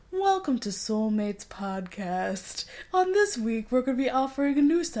welcome to Soulmates Podcast. On this week, we're going to be offering a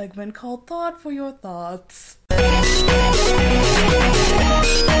new segment called Thought for Your Thoughts.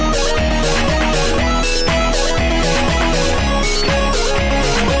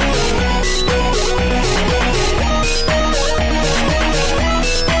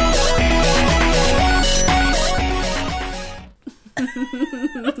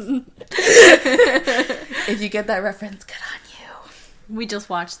 If you get that reference, good on you. We just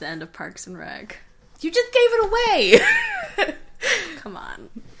watched the end of Parks and Rec. You just gave it away. Come on.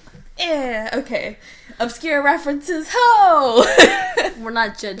 Yeah, okay. Obscure references, ho! We're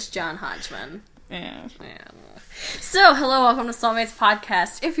not Judge John Hodgman. Yeah. So, hello, welcome to Soulmates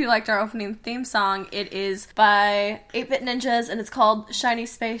Podcast. If you liked our opening theme song, it is by 8-Bit Ninjas, and it's called Shiny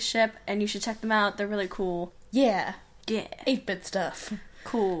Spaceship, and you should check them out. They're really cool. Yeah. Yeah. 8-bit stuff.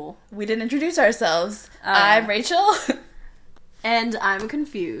 Cool. We didn't introduce ourselves. I'm Rachel. And I'm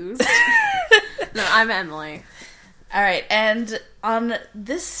confused. No, I'm Emily. Alright, and on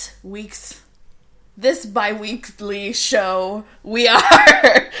this bi-weekly show, we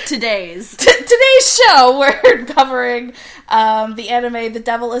are... Today's show, we're covering the anime The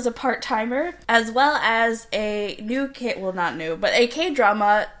Devil is a Part-Timer, as well as a a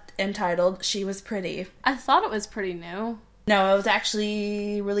K-drama entitled She Was Pretty. I thought it was pretty new. No, it was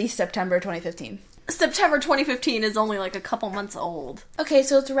actually released September 2015. September 2015 is only like a couple months old. Okay,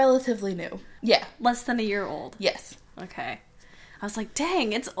 so it's relatively new. Yeah. Less than a year old. Yes. Okay. I was like,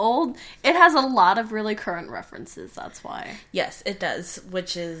 dang, it's old. It has a lot of really current references, that's why. Yes, it does,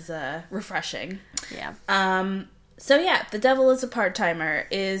 which is refreshing. Yeah. So yeah, The Devil is a Part-Timer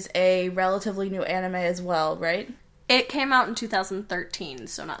is a relatively new anime as well, right? It came out in 2013,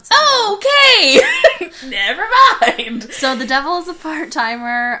 so not so long. Okay! Never mind! So The Devil is a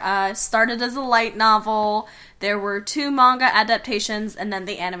Part-Timer started as a light novel. There were 2 manga adaptations, and then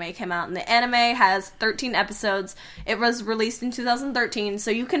the anime came out. And the anime has 13 episodes. It was released in 2013,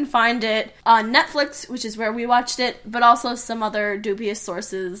 so you can find it on Netflix, which is where we watched it, but also some other dubious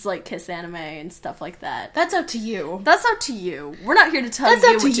sources like Kiss Anime and stuff like that. That's up to you. That's up to you. We're not here to tell you what to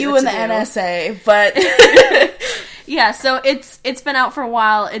do. That's up to you and the NSA, but... Yeah, so it's been out for a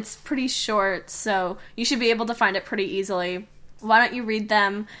while. It's pretty short, so you should be able to find it pretty easily. Why don't you read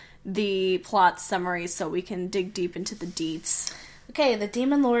them the plot summary so we can dig deep into the deets? Okay, the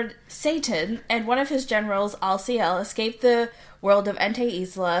demon lord Satan and one of his generals, Alciel, escaped the world of Ente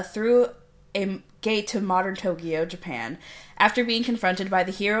Isla through a gate to modern Tokyo, Japan, after being confronted by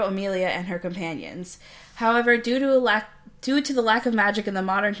the hero Emilia and her companions. However, due to the lack of magic in the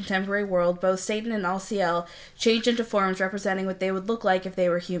modern contemporary world, both Satan and Alciel change into forms representing what they would look like if they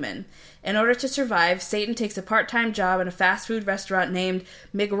were human. In order to survive, Satan takes a part-time job in a fast food restaurant named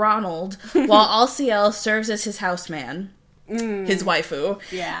McRonald, while Alciel serves as his houseman. His waifu.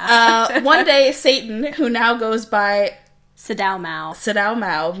 Yeah. One day, Satan, who now goes by Sadao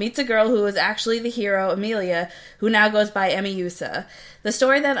Mao, meets a girl who is actually the hero, Emilia, who now goes by Emiyusa. The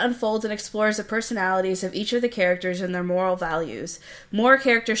story then unfolds and explores the personalities of each of the characters and their moral values. More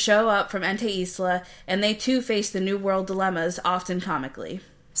characters show up from Ente Isla, and they too face the New World dilemmas, often comically.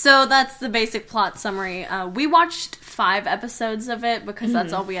 So that's the basic plot summary. We watched 5 episodes of it because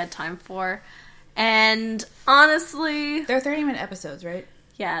that's all we had time for. And honestly... They're 30-minute episodes, right?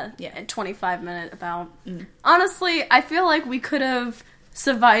 Yeah, 25-minute about. Honestly, I feel like we could have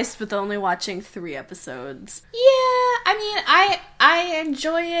sufficed with only watching 3 episodes. Yeah, I mean, I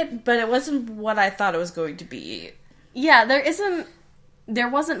enjoy it, but it wasn't what I thought it was going to be. Yeah, there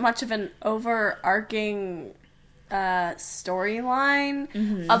wasn't much of an overarching storyline,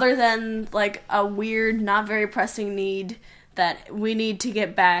 other than, like, a weird, not very pressing need that we need to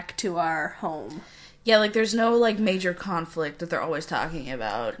get back to our home. Yeah, like, there's no, like, major conflict that they're always talking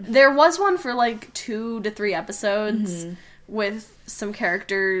about. There was one for, like, 2 to 3 episodes with some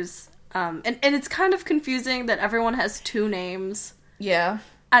characters, and it's kind of confusing that everyone has 2 names. Yeah.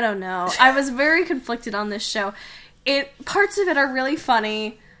 I don't know. I was very conflicted on this show. Parts of it are really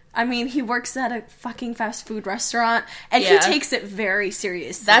funny. I mean, he works at a fucking fast food restaurant, and he takes it very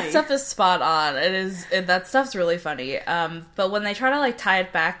seriously. That stuff is spot on. That stuff's really funny. But when they try to, like, tie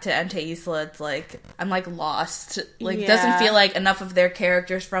it back to Ente Isla, it's like, I'm, like, lost. Like, it doesn't feel like enough of their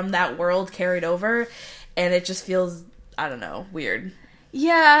characters from that world carried over, and it just feels, I don't know, weird.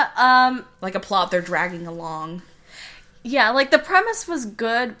 Yeah, like a plot they're dragging along. Yeah, like, the premise was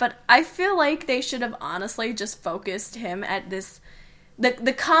good, but I feel like they should have honestly just focused him at this...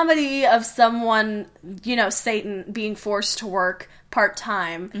 The comedy of someone, you know, Satan being forced to work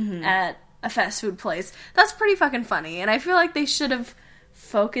part-time at a fast food place. That's pretty fucking funny, and I feel like they should have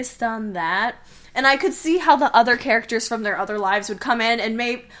focused on that. And I could see how the other characters from their other lives would come in, and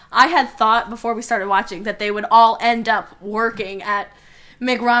I had thought before we started watching that they would all end up working at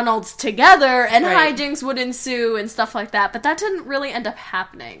McRonald's together, and right. hijinks would ensue and stuff like that, but that didn't really end up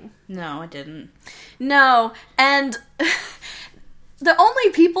happening. No, it didn't. No, and the only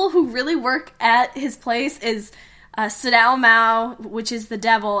people who really work at his place is Sadao Mao, which is the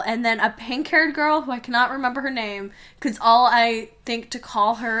devil, and then a pink-haired girl who I cannot remember her name, because all I think to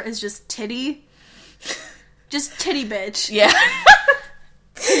call her is just Titty. Just Titty Bitch. Yeah.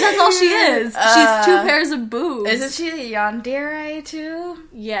 That's all she is. She's 2 pairs of boobs. Isn't she a yandere too?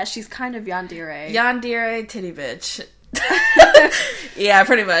 Yeah, she's kind of yandere. Yandere titty bitch. Yeah,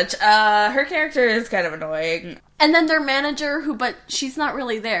 pretty much. Her character is kind of annoying. And then their manager, but she's not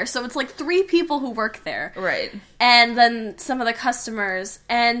really there. So it's like 3 people who work there. Right. And then some of the customers.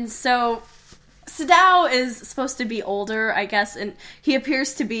 And so Sadao is supposed to be older, I guess, and he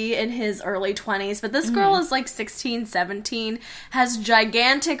appears to be in his early 20s, but this girl is like 16, 17, has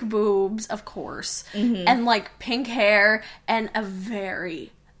gigantic boobs, of course, and like pink hair, and a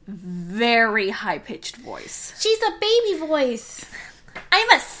very, very high-pitched voice. She's a baby voice. I'm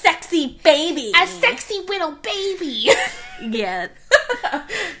a sexy baby. A sexy little baby. Yeah.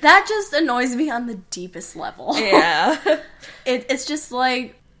 That just annoys me on the deepest level. Yeah. It's just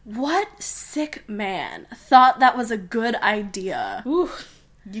like, what sick man thought that was a good idea? Ooh,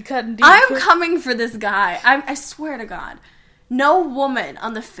 you couldn't do I'm coming for this guy. I swear to God. No woman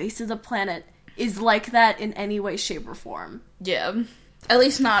on the face of the planet is like that in any way, shape, or form. Yeah. At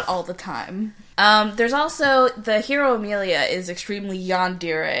least not all the time. There's also, the hero Amelia is extremely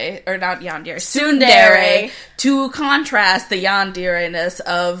yandere, or not yandere, tsundere, to contrast the yandere-ness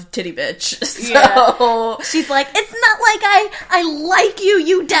of Titty Bitch. So, yeah. She's like, it's not like I like you,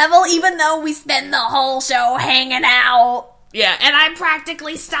 you devil, even though we spend the whole show hanging out. Yeah, and I'm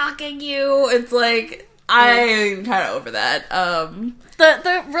practically stalking you. It's like, I'm kind of over that.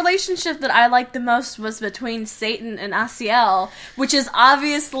 The relationship that I liked the most was between Satan and Asiel, which is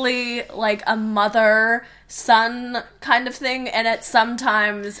obviously like a mother-son kind of thing, and it's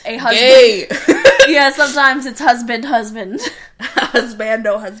sometimes a husband. Gay! Yeah, sometimes it's husband.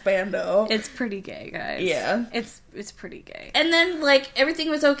 Husbando. It's pretty gay, guys. Yeah. It's pretty gay. And then, like, everything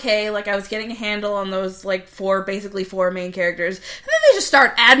was okay. Like, I was getting a handle on those, like, basically four main characters. And then they just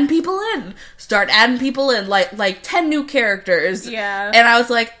start adding people in. Like 10 new characters. Yeah. And I was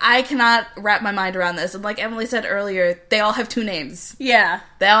like, I cannot wrap my mind around this. And like Emily said earlier, they all have 2 names. Yeah.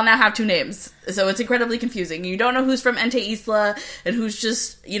 They all now have 2 names. So it's incredibly confusing. You don't know who's from Ente Isla and who's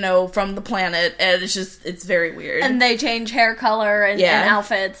just, from the planet. And it's very weird. And they change hair color and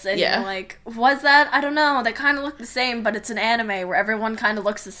outfits. And you're like, was that? I don't know. They kind of look the same, but it's an anime where everyone kind of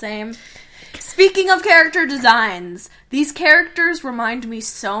looks the same. Speaking of character designs, these characters remind me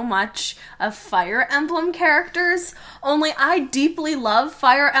so much of Fire Emblem characters, only I deeply love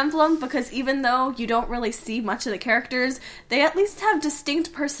Fire Emblem because even though you don't really see much of the characters, they at least have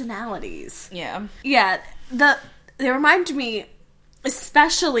distinct personalities. Yeah. Yeah, they remind me,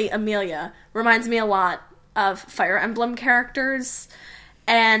 especially Amelia, reminds me a lot of Fire Emblem characters,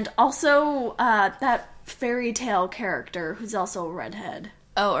 and also that fairy tale character who's also a redhead.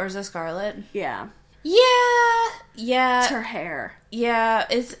 Oh, Urza Scarlet? Yeah. Yeah. It's her hair. Yeah,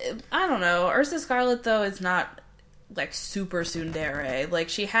 I don't know. Urza Scarlet, though, is not, like, super tsundere. Like,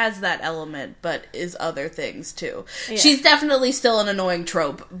 she has that element, but is other things, too. Yeah. She's definitely still an annoying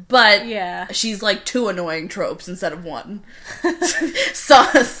trope, but she's, like, 2 annoying tropes instead of 1. So,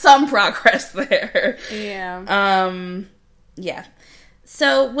 some progress there. Yeah. Yeah.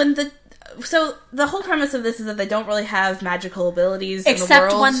 So the whole premise of this is that they don't really have magical abilities in the world.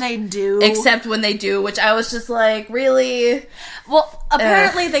 Except when they do. Which I was just like, really? Well,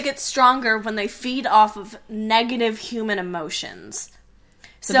 apparently they get stronger when they feed off of negative human emotions.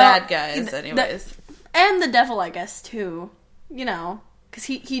 The bad guys, anyways. And the devil, I guess, too. Because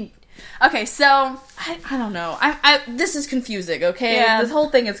he... Okay, so... I don't know. This is confusing, okay? Yeah. This whole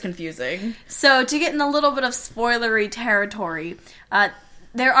thing is confusing. So, to get in a little bit of spoilery territory...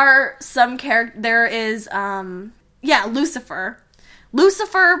 there are some there is, Lucifer.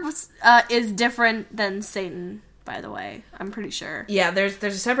 Lucifer is different than Satan, by the way. I'm pretty sure. Yeah, there's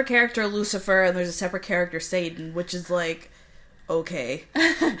a separate character, Lucifer, and there's a separate character, Satan, which is, like, okay.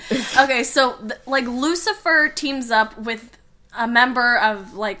 Okay, so, Lucifer teams up with a member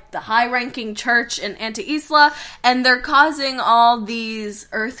of, like, the high-ranking church in Ente Isla, and they're causing all these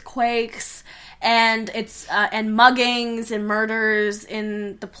earthquakes, and it's and muggings and murders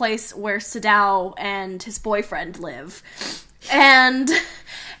in the place where Sadao and his boyfriend live. And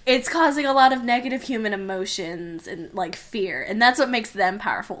it's causing a lot of negative human emotions and, like, fear. And that's what makes them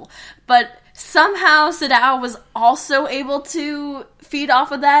powerful. But somehow Sadao was also able to feed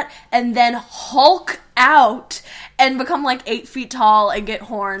off of that and then Hulk out and become like 8 feet tall and get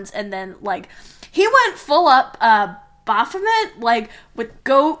horns, and then like he went full up Baphomet, like with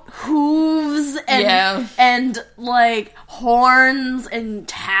goat hooves and like horns and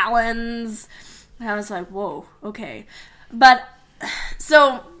talons. And I was like, whoa, okay. But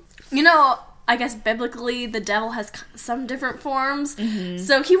so, you know, I guess biblically the devil has some different forms. Mm-hmm.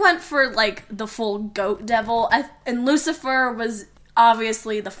 So he went for like the full goat devil, and Lucifer was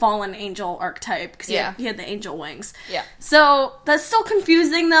obviously the fallen angel archetype because he had the angel wings. Yeah. So that's still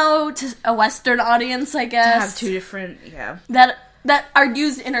confusing though to a Western audience, I guess. To have two different, that are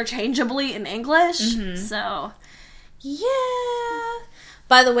used interchangeably in English. Mm-hmm. So, yeah.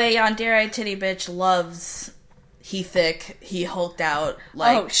 By the way, Yandere Titty Bitch loves He Thick, He Hulked Out.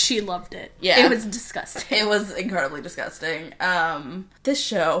 Like, oh, she loved it. Yeah. It was disgusting. It was incredibly disgusting. This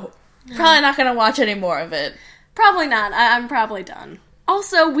show, probably not going to watch any more of it. Probably not. I'm probably done.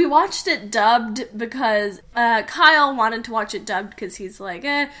 Also, we watched it dubbed because Kyle wanted to watch it dubbed because he's like,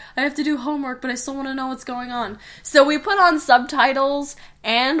 I have to do homework, but I still want to know what's going on. So we put on subtitles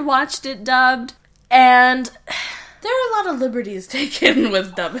and watched it dubbed, and there are a lot of liberties taken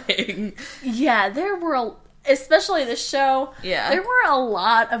with dubbing. Yeah, there were, especially this show, there were a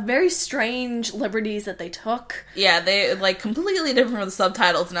lot of very strange liberties that they took. Yeah, they, like, completely different from the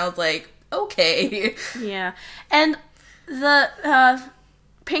subtitles, and I was like, okay. Yeah. And the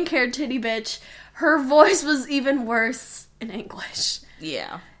pink-haired titty bitch, her voice was even worse in English.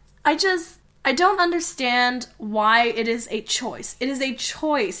 Yeah. I don't understand why it is a choice. It is a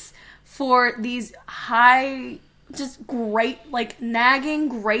choice for these high, just great, like, nagging,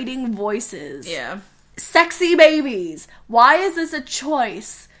 grating voices. Yeah. Sexy babies. Why is this a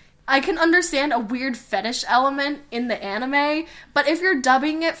choice? I can understand a weird fetish element in the anime, but if you're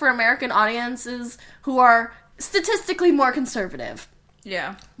dubbing it for American audiences who are statistically more conservative,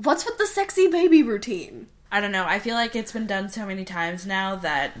 what's with the sexy baby routine? I don't know. I feel like it's been done so many times now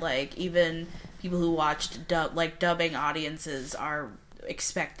that, like, even people who watched dubbing audiences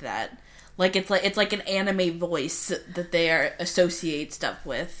expect that. Like, it's like an anime voice that they associate stuff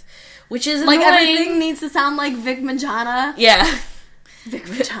with, which is like annoying. Everything needs to sound like Vic Mangina. Yeah. Vic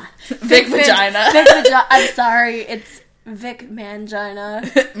Vagina. Vic Vagina. Vic Vagina. I'm sorry, it's Vic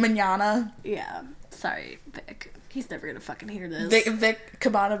Mangina. Manana. Yeah. Sorry, Vic. He's never gonna fucking hear this. Vic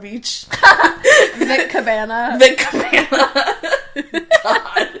Cabana Beach. Vic Cabana. Vic Cabana.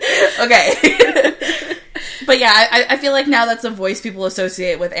 God. Okay. But yeah, I feel like now that's a voice people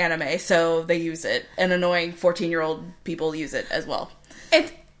associate with anime, so they use it. And annoying 14-year-old people use it as well.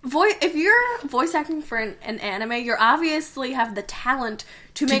 If you're voice acting for an anime, you obviously have the talent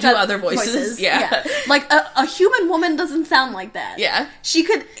to make do other voices. Yeah. Like, a human woman doesn't sound like that. Yeah.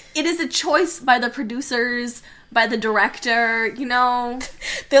 It is a choice by the producers, by the director, you know.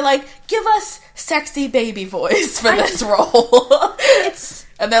 They're like, give us sexy baby voice for this role.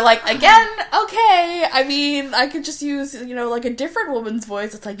 And they're like, again, okay, I mean, I could just use, like a different woman's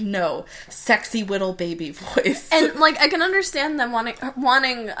voice. It's like, no, sexy whittle baby voice. And, like, I can understand them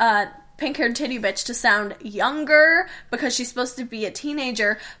wanting pink-haired titty bitch to sound younger because she's supposed to be a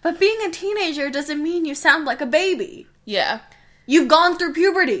teenager, but being a teenager doesn't mean you sound like a baby. Yeah. You've gone through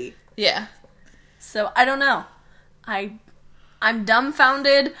puberty. Yeah. So, I don't know. I'm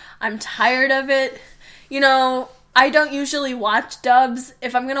dumbfounded. I'm tired of it. I don't usually watch dubs.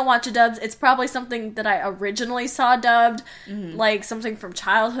 If I'm gonna watch a dubs, it's probably something that I originally saw dubbed, like something from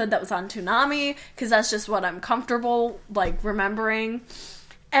childhood that was on Toonami, because that's just what I'm comfortable, like, remembering.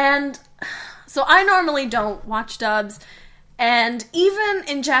 And so I normally don't watch dubs, and even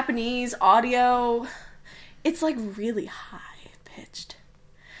in Japanese audio, it's, like, really high-pitched.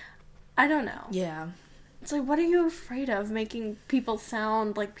 I don't know. Yeah. It's like, what are you afraid of, making people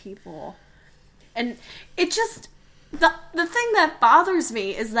sound like people? And it just... The thing that bothers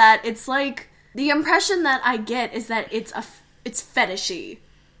me is that it's like, the impression that I get is that it's fetishy.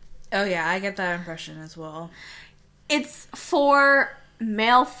 Oh yeah, I get that impression as well. It's for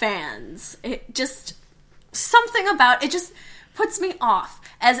male fans. It just, something about it just puts me off.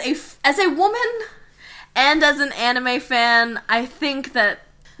 As a woman and as an anime fan, I think that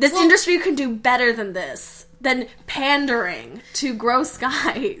this industry can do better than this. Than pandering to gross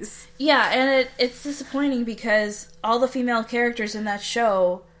guys. Yeah, and it's disappointing because all the female characters in that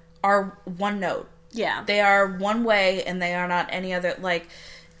show are one note. Yeah. They are one way, and they are not any other, like,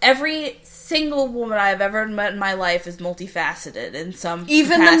 every single woman I've ever met in my life is multifaceted in some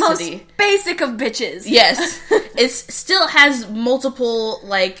Even capacity. The most basic of bitches. Yes. It still has multiple,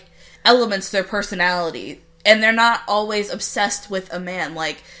 like, elements to their personality, and they're not always obsessed with a man.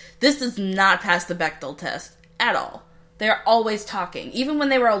 Like, This does not pass the Bechdel test at all. They're always talking. Even when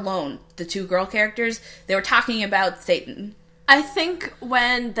they were alone, the two girl characters, they were talking about Satan. I think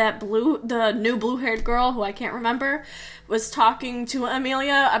when the new blue-haired girl, who I can't remember, was talking to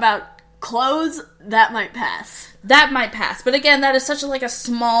Amelia about clothes, that might pass. That might pass. But again, that is such a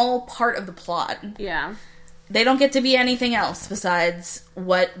small part of the plot. Yeah. They don't get to be anything else besides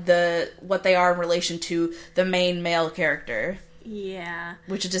what they are in relation to the main male character. Yeah.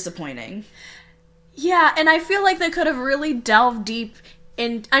 Which is disappointing. Yeah, and I feel like they could have really delved deep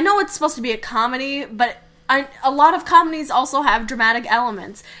in... I know it's supposed to be a comedy, but a lot of comedies also have dramatic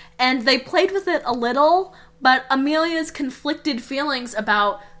elements. And they played with it a little, but Amelia's conflicted feelings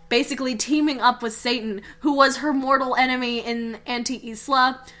about basically teaming up with Satan, who was her mortal enemy in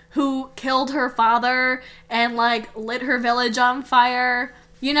Anti-Isla, who killed her father and, lit her village on fire.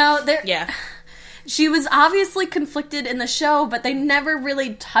 Yeah. She was obviously conflicted in the show, but they never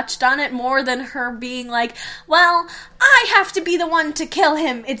really touched on it more than her being like, well, I have to be the one to kill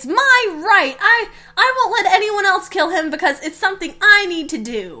him. It's my right. I won't let anyone else kill him because it's something I need to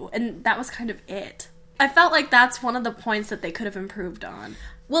do. And that was kind of it. I felt like that's one of the points that they could have improved on.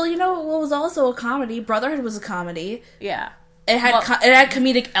 Well, what was also a comedy? Brotherhood was a comedy. Yeah. It had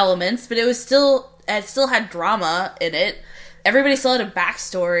comedic elements, but it still had drama in it. Everybody still had a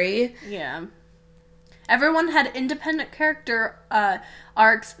backstory. Yeah. Everyone had independent character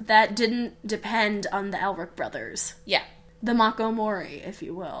arcs that didn't depend on the Elric brothers. Yeah. The Mako Mori, if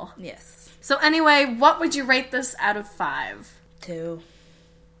you will. Yes. So anyway, what would you rate this out of 5? 2.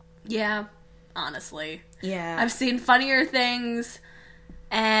 Yeah, honestly. Yeah. I've seen funnier things,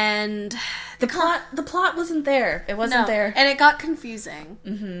 and... The plot wasn't there. It wasn't there. And it got confusing.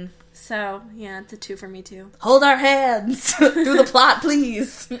 Mm-hmm. So, yeah, it's a 2 for me, too. Hold our hands through the plot,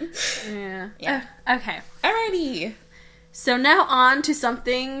 please. Yeah. Okay. Alrighty. So now on to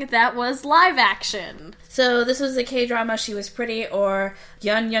something that was live action. So this was a K-drama, She Was Pretty, or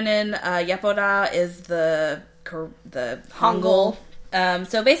Yeonyeonin Yepoda is the Hangul.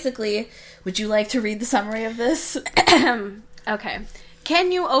 So basically, would you like to read the summary of this? Okay.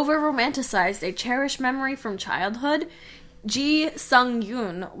 Can you over-romanticize a cherished memory from childhood? Ji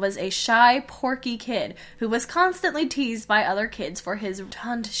Sung-yoon was a shy, porky kid who was constantly teased by other kids for his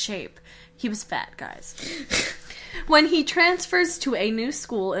rotund shape. He was fat, guys. When he transfers to a new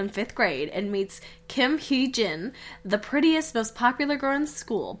school in 5th grade and meets Kim Hee-jin, the prettiest, most popular girl in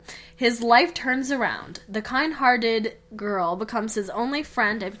school, his life turns around. The kind-hearted girl becomes his only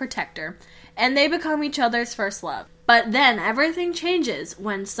friend and protector, and they become each other's first love. But then everything changes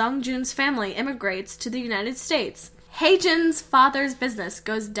when Sung-joon's family immigrates to the United States. Haejin's father's business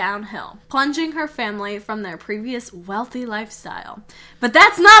goes downhill, plunging her family from their previous wealthy lifestyle. But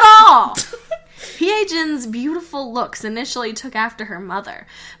that's not all! Haejin's beautiful looks initially took after her mother,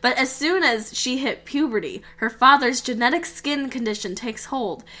 but as soon as she hit puberty, her father's genetic skin condition takes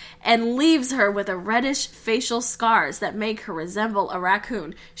hold and leaves her with a reddish facial scars that make her resemble a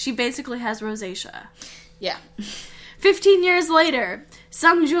raccoon. She basically has rosacea. Yeah. 15 years later,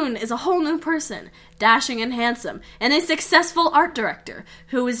 Sung-joon is a whole new person, dashing and handsome, and a successful art director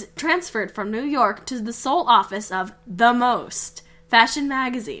who is transferred from New York to the sole office of The Most fashion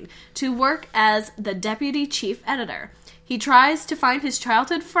magazine to work as the deputy chief editor. He tries to find his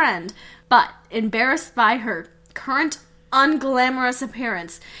childhood friend, but embarrassed by her current unglamorous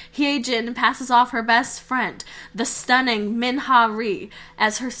appearance, Haejin passes off her best friend, the stunning Min-ha Ri,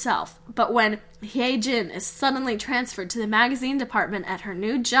 as herself. But when Haejin is suddenly transferred to the magazine department at her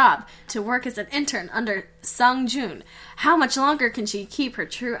new job to work as an intern under Sung-joon, how much longer can she keep her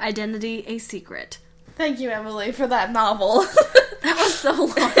true identity a secret? Thank you, Emily, for that novel. That was so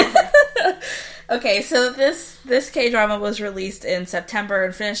long. Okay, so this K-drama was released in September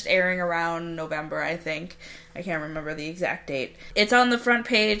and finished airing around November, I think. I can't remember the exact date. It's on the front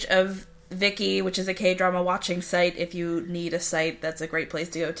page of Viki, which is a K-drama watching site. If you need a site, that's a great place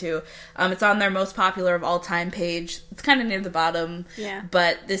to go to. It's on their most popular of all time page. It's kind of near the bottom. Yeah.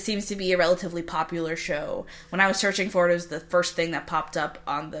 But this seems to be a relatively popular show. When I was searching for it was the first thing that popped up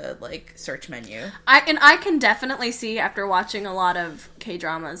on the search menu. I can definitely see, after watching a lot of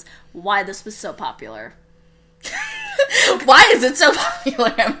K-dramas, why this was so popular. Why is it so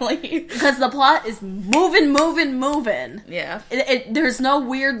popular, Emily? Because the plot is moving. Yeah. There's no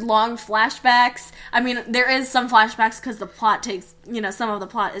weird long flashbacks. I mean, there is some flashbacks because the plot takes, some of the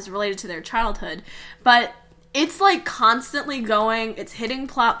plot is related to their childhood. But it's constantly going, it's hitting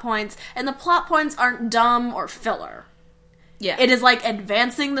plot points, and the plot points aren't dumb or filler. Yeah. It is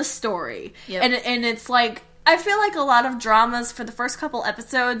advancing the story. Yep. And it's I feel like a lot of dramas for the first couple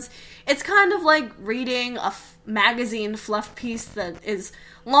episodes, it's kind of like reading a magazine fluff piece that is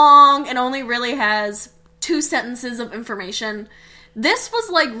long and only really has 2 sentences of information. This was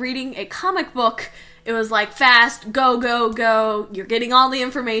like reading a comic book. It was like fast, go, go, go. You're getting all the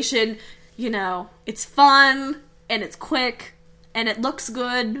information. You know, it's fun, and it's quick, and it looks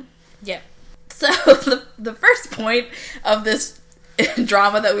good. Yeah. So, the first point of this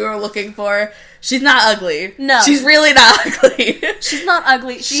drama that we were looking for, she's not ugly. No. She's really not ugly. She's not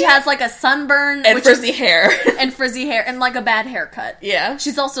ugly. She has, like, a sunburn. And frizzy hair. And frizzy hair, and, like, a bad haircut. Yeah.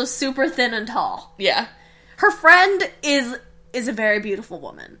 She's also super thin and tall. Yeah. Her friend is a very beautiful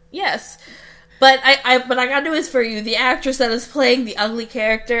woman. Yes. But I got news for you. The actress that is playing the ugly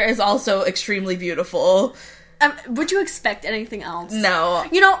character is also extremely beautiful. Would you expect anything else? No.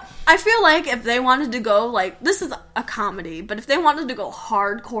 You know, I feel like if they wanted to go, like, this is a comedy, but if they wanted to go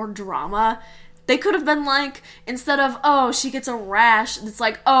hardcore drama, they could have been like, instead of, oh, she gets a rash, it's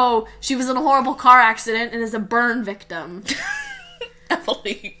like, oh, she was in a horrible car accident and is a burn victim.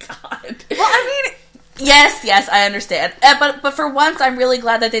 Emily, God. Well, I mean... Yes, I understand. But for once, I'm really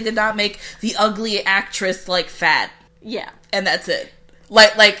glad that they did not make the ugly actress, like, fat. Yeah. And that's it.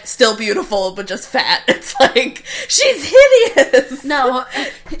 Like, still beautiful, but just fat. It's like, she's hideous! No,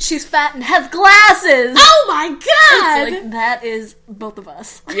 she's fat and has glasses! Oh my god! It's like, that is both of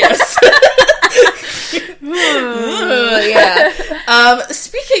us. Yes. Yeah.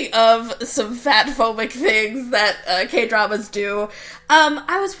 Speaking of some fat-phobic things that K-dramas do,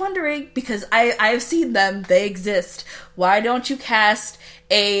 I was wondering, because I've seen them, they exist, why don't you cast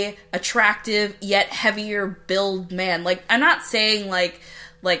a attractive yet heavier build man? Like, I'm not saying like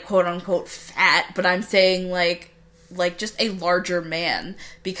quote-unquote fat, but I'm saying like just a larger man,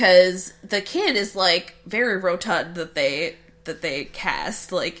 because the kid is like very rotund that they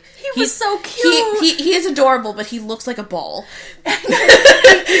cast. Like, he was so cute. He is adorable, but he looks like a ball.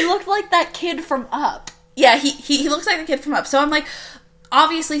 He looked like that kid from Up. Yeah, he looks like the kid from Up. So I'm like,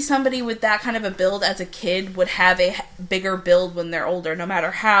 obviously somebody with that kind of a build as a kid would have a bigger build when they're older, no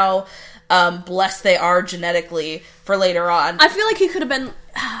matter how blessed they are genetically for later on. I feel like he could have been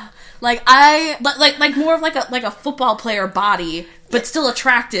like more of like a football player body, but still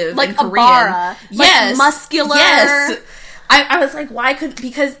attractive, like and a Korean. Bara. Yes, like muscular. Yes. I was like, why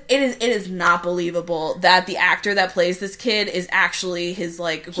because it is not believable that the actor that plays this kid is actually his,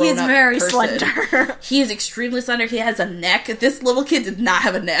 like, grown-up He's very person. slender. He is extremely slender. He has a neck. This little kid did not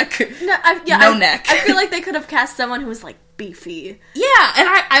have a neck. No, neck. I feel like they could have cast someone who was, like, beefy. Yeah, and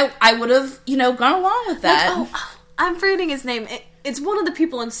I would have, gone along with that. Like, I'm forgetting his name. It's one of the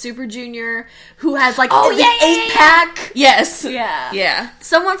people in Super Junior who has, like, an 8-pack. Yes. Yeah. Yeah.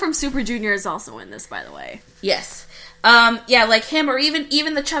 Someone from Super Junior is also in this, by the way. Yes. Yeah, like him, or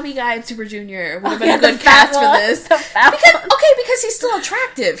even the chubby guy in Super Junior would have been a good cast for this. Because he's still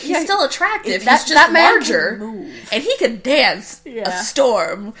attractive. He's still attractive. He's just larger, and he could dance a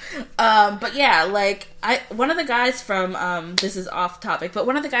storm. But yeah, like one of the guys from this is off topic, but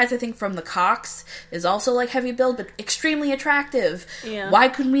one of the guys I think from The Cox is also like heavy build, but extremely attractive. Yeah. Why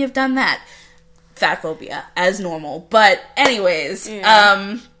couldn't we have done that? Fat phobia, as normal. But anyways,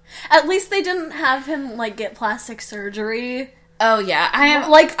 at least they didn't have him, like, get plastic surgery. Oh, yeah. I am,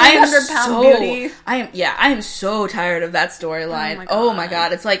 like, 300-pound beauty. I am so tired of that storyline. Oh my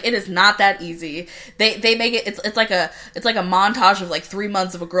god. It's like, it is not that easy. They make it, it's like a montage of, like, 3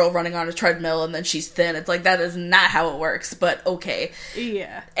 months of a girl running on a treadmill and then she's thin. It's like, that is not how it works, but okay.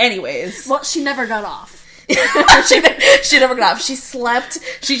 Yeah. Anyways. Well, she never got off. she never got off. She slept.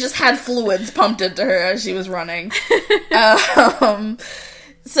 She just had fluids pumped into her as she was running.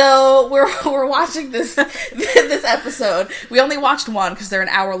 So we're watching this episode. We only watched one because they're an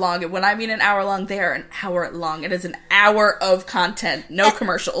hour long. And when I mean an hour long, they are an hour long. It is an hour of content, no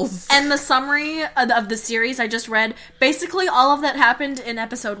commercials. And the summary of the series I just read, basically all of that happened in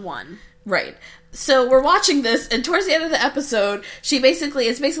episode 1. Right. So we're watching this, and towards the end of the episode, it's basically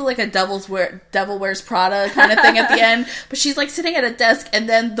like a Devil Wears Prada kind of thing at the end. But she's like sitting at a desk, and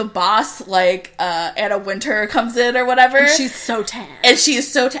then the boss, like Anna Wintour, comes in or whatever. And she's so tan. And she is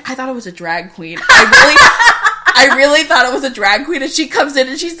so tan. I thought it was a drag queen. I really thought it was a drag queen, and she comes in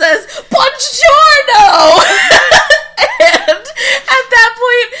and she says, "Buongiorno!" And at that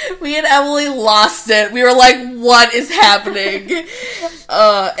point, me and Emily lost it. We were like, what is happening?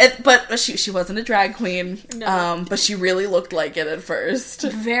 But she wasn't a drag queen. No. But she really looked like it at first.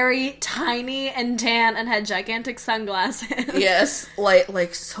 Very tiny and tan and had gigantic sunglasses. Yes,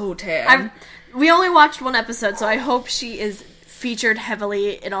 like so tan. We only watched one episode, so I hope she is featured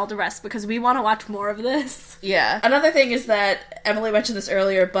heavily in all the rest because we want to watch more of this. Yeah. Another thing is that Emily mentioned this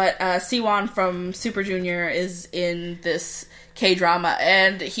earlier, but Siwon from Super Junior is in this K-drama,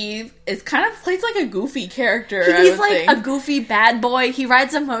 and he is kind of plays like a goofy character. He's like a goofy bad boy. He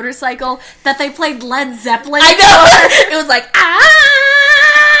rides a motorcycle that they played Led Zeppelin. I know! It was like,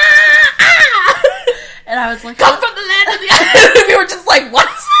 and I was like, come from the land of the we were just like,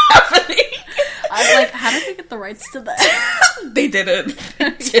 what's happening? I was like, how did they get the rights to that? They didn't.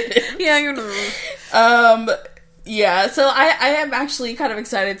 Yeah, you know. Yeah, so I am actually kind of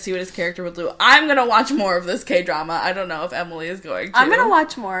excited to see what his character will do. I'm gonna watch more of this K-drama. I don't know if Emily is going to. I'm gonna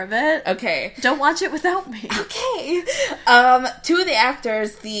watch more of it. Okay. Don't watch it without me. Okay. Two of the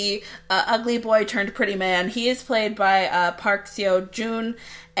actors, the ugly boy turned pretty man, he is played by Park Seo-joon,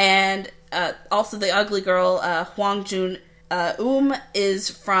 and also the ugly girl, Hwang Jun is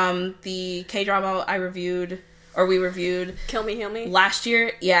from the K-drama we reviewed Kill Me, Heal Me? last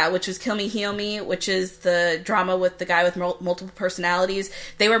year, which was Kill Me, Heal Me, which is the drama with the guy with multiple personalities.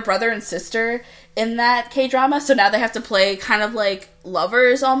 They were brother and sister in that K-drama, so now they have to play kind of like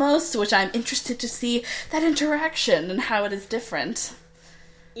lovers almost, which I'm interested to see that interaction and how it is different.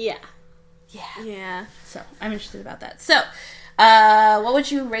 Yeah. Yeah. So, I'm interested about that. So, what would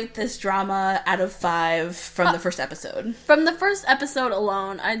you rate this drama out of 5 from the first episode? From the first episode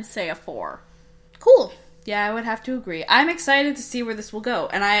alone, I'd say a 4. Cool. Yeah, I would have to agree. I'm excited to see where this will go,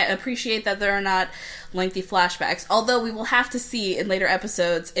 and I appreciate that there are not lengthy flashbacks, although we will have to see in later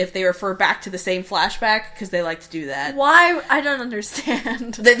episodes if they refer back to the same flashback, because they like to do that. Why? I don't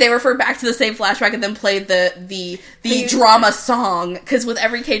understand. They refer back to the same flashback and then play the drama song, because with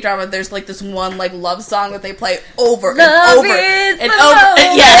every K-drama there's like this one like love song that they play over and over and over.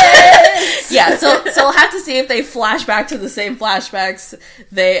 Yeah, so we'll have to see if they flash back to the same flashbacks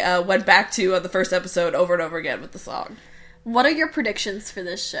they went back to on the first episode over and over again with the song. What are your predictions for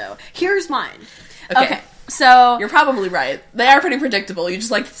this show? Here's mine. Okay. So you're probably right. They are pretty predictable. You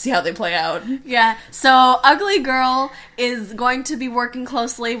just like to see how they play out. Yeah. So Ugly Girl is going to be working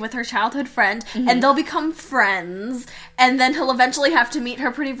closely with her childhood friend, and they'll become friends. And then he'll eventually have to meet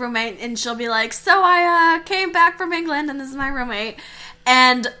her pretty roommate, and she'll be like, "So I came back from England, and this is my roommate."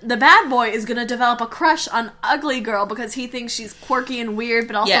 And the bad boy is going to develop a crush on Ugly Girl because he thinks she's quirky and weird,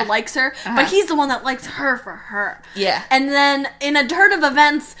 but also likes her. But he's the one that likes her for her. Yeah. And then in a turn of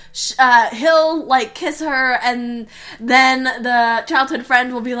events, he'll like kiss her, and then the childhood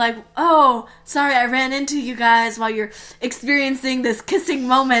friend will be like, "Oh, sorry, I ran into you guys while you're experiencing this kissing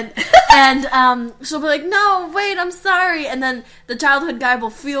moment." And she'll be like, "No, wait, I'm sorry." And then the childhood guy will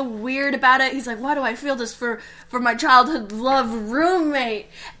feel weird about it. He's like, "Why do I feel this for my childhood love roommate?"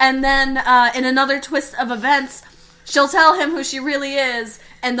 And then in another twist of events, she'll tell him who she really is,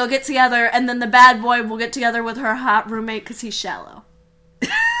 and they'll get together, and then the bad boy will get together with her hot roommate because he's shallow.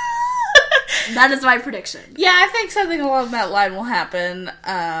 That is my prediction. Yeah, I think something along that line will happen.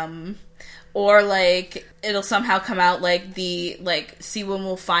 Or, like, it'll somehow come out, like, Siwon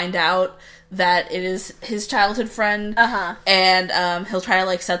will find out that it is his childhood friend. And, he'll try to,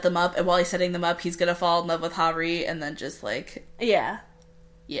 like, set them up, and while he's setting them up, he's gonna fall in love with Hari, and then just, like... Yeah.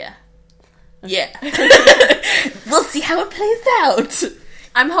 We'll see how it plays out.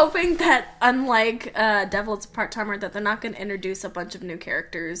 I'm hoping that, unlike Devil's Part-Timer, that they're not gonna introduce a bunch of new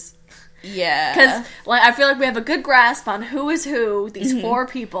characters. Yeah. Because, like, I feel like we have a good grasp on who is who, these 4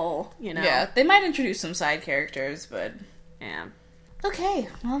 people, you know. Yeah, they might introduce some side characters, but... Yeah. Okay,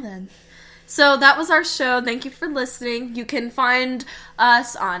 well then. So that was our show. Thank you for listening. You can find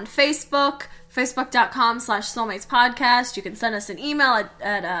us on Facebook, facebook.com/soulmatespodcast. You can send us an email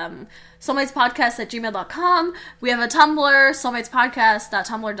at soulmatespodcast@gmail.com. We have a Tumblr,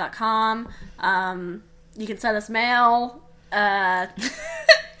 soulmatespodcast.tumblr.com. You can send us mail.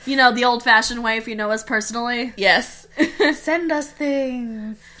 You know, the old-fashioned way if you know us personally. Yes. Send us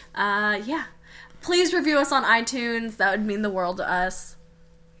things. Yeah. Please review us on iTunes. That would mean the world to us.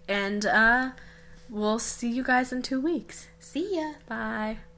 And we'll see you guys in 2 weeks. See ya. Bye.